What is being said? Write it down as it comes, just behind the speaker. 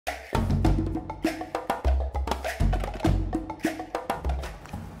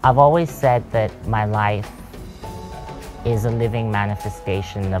I've always said that my life is a living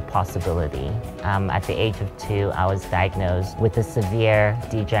manifestation of possibility. At the age of 2, I was diagnosed with a severe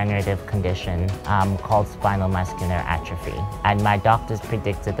degenerative condition called spinal muscular atrophy. And my doctors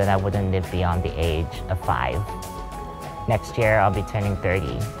predicted that I wouldn't live beyond the age of 5. Next year, I'll be turning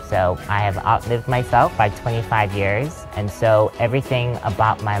 30. So I have outlived myself by 25 years. And so everything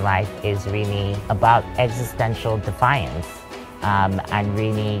about my life is really about existential defiance and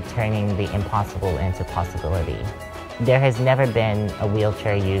really turning the impossible into possibility. There has never been a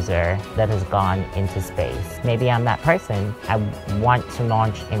wheelchair user that has gone into space. Maybe I'm that person. I want to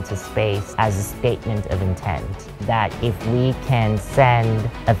launch into space as a statement of intent that if we can send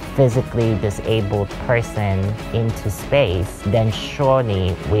a physically disabled person into space, then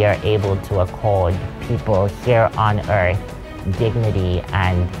surely we are able to accord people here on Earth dignity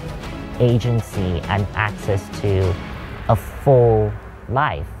and agency and access to a full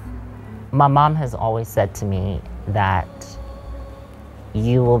life. My mom has always said to me that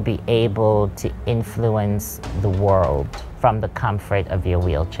you will be able to influence the world from the comfort of your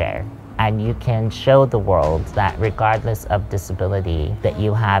wheelchair. And you can show the world that regardless of disability, that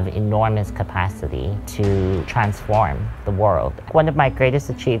you have enormous capacity to transform the world. One of my greatest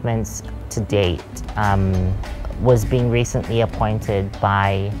achievements to date was being recently appointed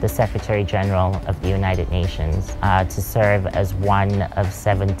by the Secretary General of the United Nations to serve as one of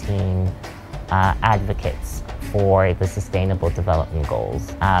 17 advocates for the Sustainable Development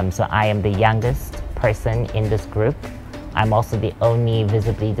Goals. So I am the youngest person in this group. I'm also the only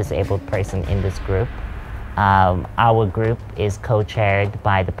visibly disabled person in this group. Our group is co-chaired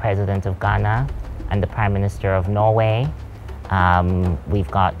by the President of Ghana and the Prime Minister of Norway.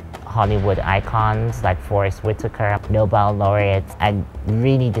 We've got Hollywood icons like Forrest Whitaker, Nobel laureates, and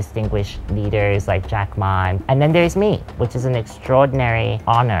really distinguished leaders like Jack Ma. And then there's me, which is an extraordinary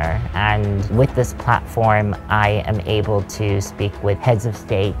honor. And with this platform, I am able to speak with heads of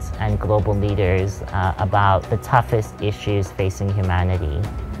state and global leaders about the toughest issues facing humanity.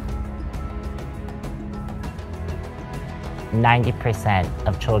 90%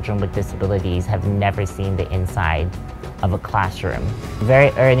 of children with disabilities have never seen the inside of a classroom.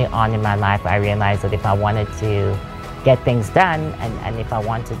 Very early on in my life, I realized that if I wanted to get things done and if I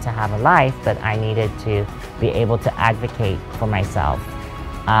wanted to have a life, that I needed to be able to advocate for myself.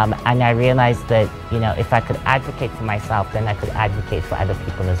 And I realized that, if I could advocate for myself, then I could advocate for other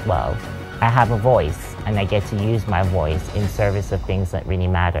people as well. I have a voice, and I get to use my voice in service of things that really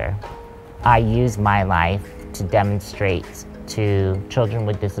matter. I use my life to demonstrate to children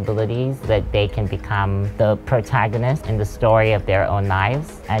with disabilities that they can become the protagonist in the story of their own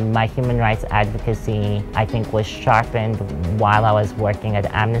lives. And my human rights advocacy, I think, was sharpened while I was working at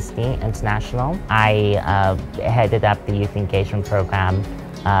Amnesty International. I headed up the youth engagement program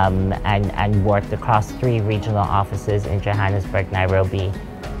and worked across 3 regional offices in Johannesburg, Nairobi,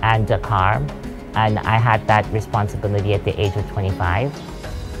 and Dakar. And I had that responsibility at the age of 25.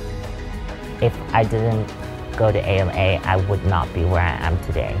 If I didn't go to ALA, I would not be where I am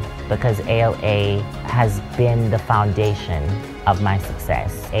today, because ALA has been the foundation of my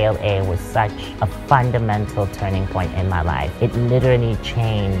success. ALA was such a fundamental turning point in my life. It literally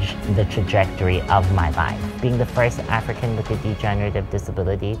changed the trajectory of my life. Being the first African with a degenerative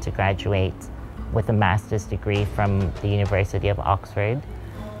disability to graduate with a master's degree from the University of Oxford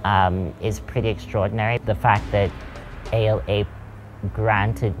is pretty extraordinary. The fact that ALA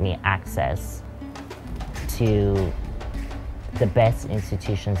granted me access to the best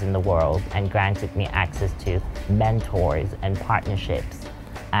institutions in the world and granted me access to mentors and partnerships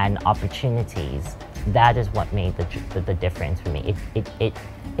and opportunities, that is what made the difference for me.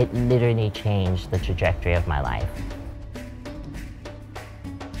 It literally changed the trajectory of my life.